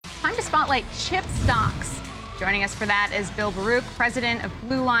Time to spotlight chip stocks. Joining us for that is Bill Baruch, president of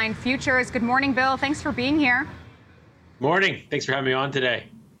Blue Line Futures. Good morning, Bill. Thanks for being here. Morning. Thanks for having me on today.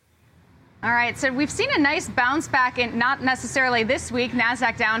 All right, so we've seen a nice bounce back in, not necessarily this week,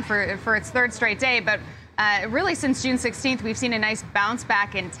 NASDAQ down for its third straight day, but really since June 16th, we've seen a nice bounce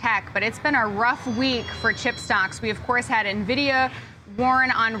back in tech, but it's been a rough week for chip stocks. We, of course, had NVIDIA warn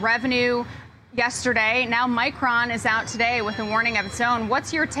on revenue yesterday. Now Micron is out today with a warning of its own.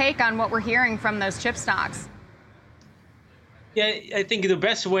 What's your take on what we're hearing from those chip stocks? Yeah, I think the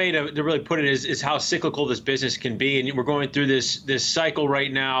best way to really put it is how cyclical this business can be. And we're going through this cycle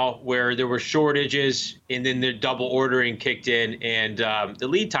right now where there were shortages and then the double ordering kicked in, and the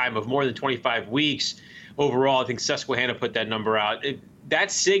lead time of more than 25 weeks overall. I think Susquehanna put that number out.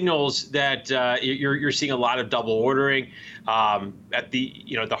 That signals that you're seeing a lot of double ordering. At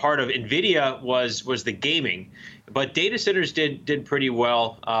the heart of NVIDIA was the gaming, but data centers did pretty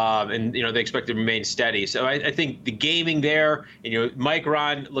well, and they expect to remain steady. So I think the gaming there, and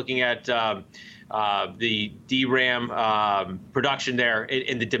Micron looking at the DRAM production there,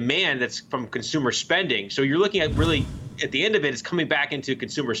 and the demand that's from consumer spending. So you're looking at really at the end of it, it's coming back into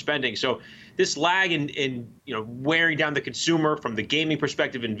consumer spending. So this lag in wearing down the consumer from the gaming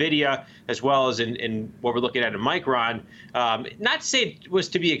perspective, NVIDIA, as well as in what we're looking at in Micron, not to say it was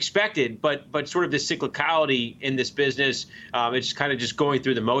to be expected, but sort of the cyclicality in this business, it's kind of just going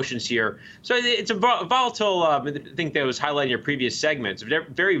through the motions here. So it's a volatile, I think that was highlighting your previous segments, a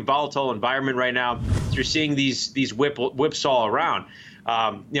very volatile environment right now. So you're seeing these whipsaw around.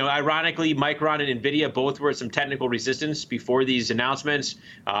 Ironically, Micron and NVIDIA both were at some technical resistance before these announcements,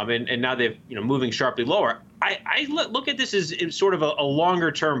 and now they've moving sharply lower. I look at this as sort of a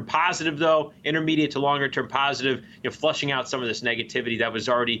longer-term positive, though, intermediate to longer-term positive, flushing out some of this negativity that was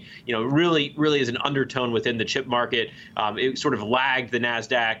already, really is an undertone within the chip market. It sort of lagged the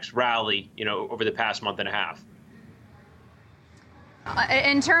NASDAQ's rally, over the past month and a half.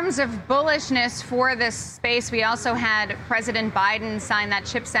 In terms of bullishness for this space, we also had President Biden sign that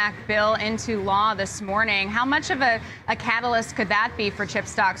CHIPS Act bill into law this morning. How much of a catalyst could that be for chip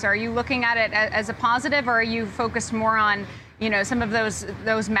stocks? Are you looking at it as a positive, or are you focused more on, some of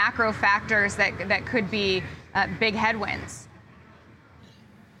those macro factors that could be big headwinds?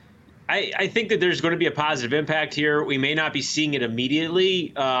 I think that there's going to be a positive impact here. We may not be seeing it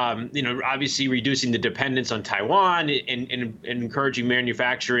immediately, obviously reducing the dependence on Taiwan and encouraging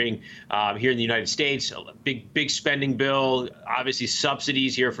manufacturing here in the United States. A big spending bill, obviously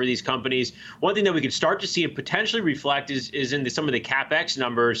subsidies here for these companies. One thing that we could start to see it potentially reflect is in some of the CapEx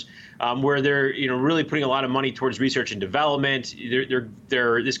numbers, where they're really putting a lot of money towards research and development.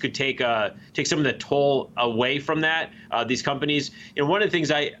 This could take some of the toll away from that, these companies. And one of the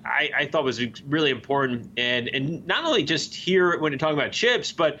things I thought was really important, and not only just here when you're talking about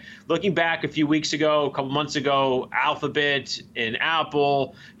chips, but looking back a few weeks ago, a couple months ago, Alphabet and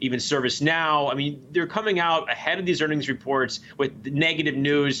Apple, even ServiceNow. I mean, they're coming out ahead of these earnings reports with negative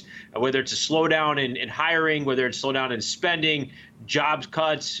news, whether it's a slowdown in hiring, whether it's a slowdown in spending, jobs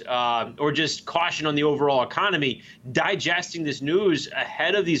cuts, or just caution on the overall economy. Digesting this news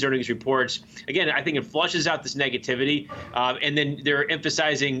ahead of these earnings reports, again, I think it flushes out this negativity, and then they're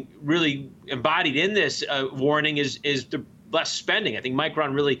emphasizing, really embodied in this warning is the less spending. I think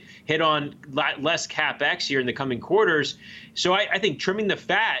Micron really hit on less CapEx here in the coming quarters. So I think trimming the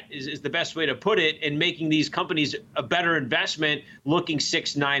fat is the best way to put it, and making these companies a better investment looking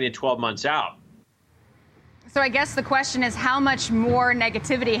 6, 9, and 12 months out. So I guess the question is, how much more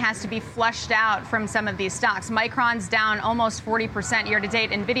negativity has to be flushed out from some of these stocks? Micron's down almost 40% year to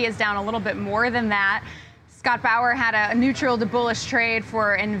date. NVIDIA's down a little bit more than that. Scott Bauer had a neutral to bullish trade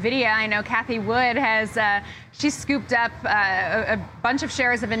for NVIDIA. I know Cathie Wood she's scooped up a bunch of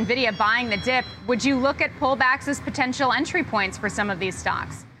shares of NVIDIA buying the dip. Would you look at pullbacks as potential entry points for some of these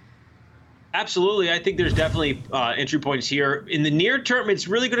stocks? Absolutely. I think there's definitely entry points here. In the near term, it's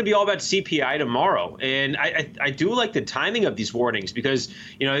really going to be all about CPI tomorrow. And I do like the timing of these warnings, because,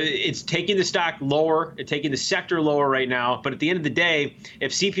 it's taking the stock lower, it's taking the sector lower right now. But at the end of the day,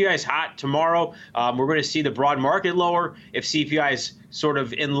 if CPI is hot tomorrow, we're going to see the broad market lower. If CPI is sort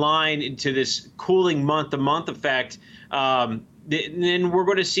of in line into this cooling month-to-month effect, then we're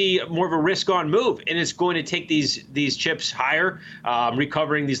going to see more of a risk-on move, and it's going to take these chips higher,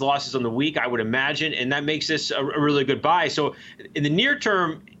 recovering these losses on the week, I would imagine, and that makes this a really good buy. So in the near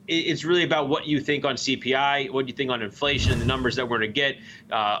term, it's really about what you think on CPI, what you think on inflation, and the numbers that we're going to get,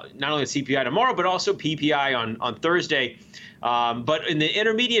 not only on CPI tomorrow, but also PPI on Thursday. But in the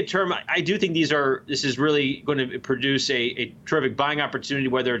intermediate term, I do think this is really going to produce a terrific buying opportunity,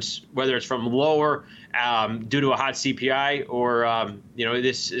 whether it's from lower due to a hot CPI, or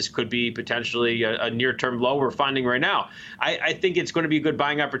this could be potentially a near-term low we're finding right now. I think it's going to be a good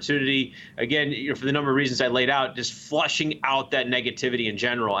buying opportunity. Again, for the number of reasons I laid out, just flushing out that negativity in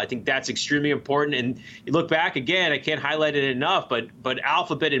general. I think that's extremely important. And you look back again, I can't highlight it enough, but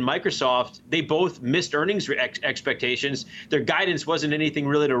Alphabet and Microsoft, they both missed earnings expectations. Their guidance wasn't anything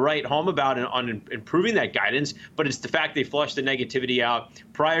really to write home about on improving that guidance, but it's the fact they flushed the negativity out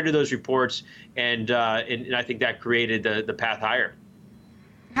prior to those reports, and I think that created the path higher.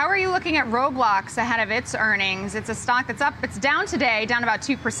 How are you looking at Roblox ahead of its earnings? It's a stock that's up. It's down today, down about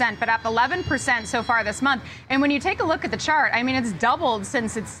 2%, but up 11% so far this month. And when you take a look at the chart, I mean, it's doubled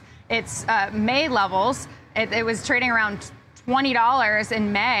since its May levels. It was trading around $20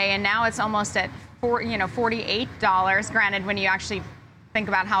 in May, and now it's almost at $48. Granted, when you actually think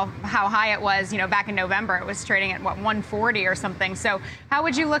about how high it was, back in November, it was trading at, $140 or something. So how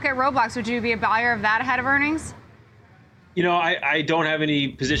would you look at Roblox? Would you be a buyer of that ahead of earnings? I don't have any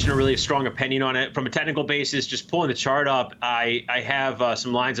position or really a strong opinion on it. From a technical basis, just pulling the chart up, I have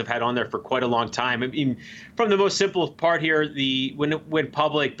some lines I've had on there for quite a long time. I mean, from the most simple part here, when it went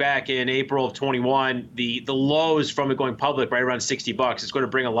public back in April of 21, the lows from it going public right around $60, it's going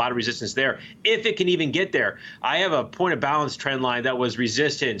to bring a lot of resistance there, if it can even get there. I have a point of balance trend line that was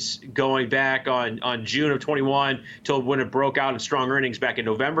resistance going back on June of 21 till when it broke out in strong earnings back in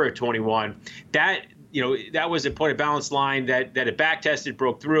November of 21. That was a point of balance line that it back tested,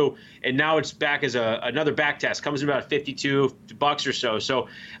 broke through, and now it's back as another back test, comes in about $52 or so. So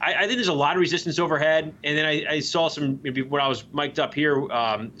I think there's a lot of resistance overhead. And then I saw maybe when I was mic'd up here,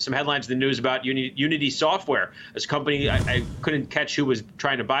 some headlines in the news about Unity Software. This company, I couldn't catch who was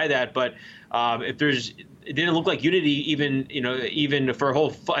trying to buy that, but it didn't look like Unity even for I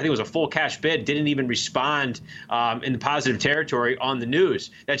think it was a full cash bid, didn't even respond in the positive territory on the news.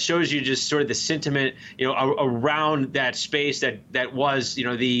 That shows you just sort of the sentiment, around that space that was,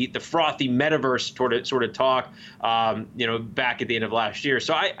 the frothy metaverse sort of talk, back at the end of last year.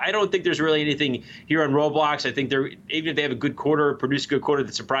 So I don't think there's really anything here on Roblox. I think even if they have a good quarter, produce a good quarter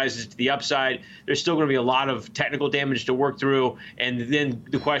that surprises to the upside, there's still going to be a lot of technical damage to work through. And then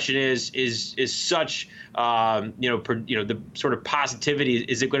the question is such the sort of positivity,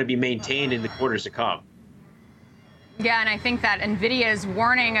 is it going to be maintained in the quarters to come? Yeah, and I think that NVIDIA's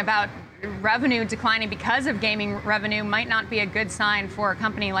warning about revenue declining because of gaming revenue might not be a good sign for a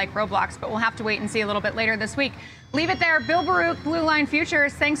company like Roblox, but we'll have to wait and see a little bit later this week. Leave it there. Bill Baruch, Blue Line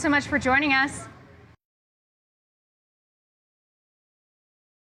Futures, thanks so much for joining us.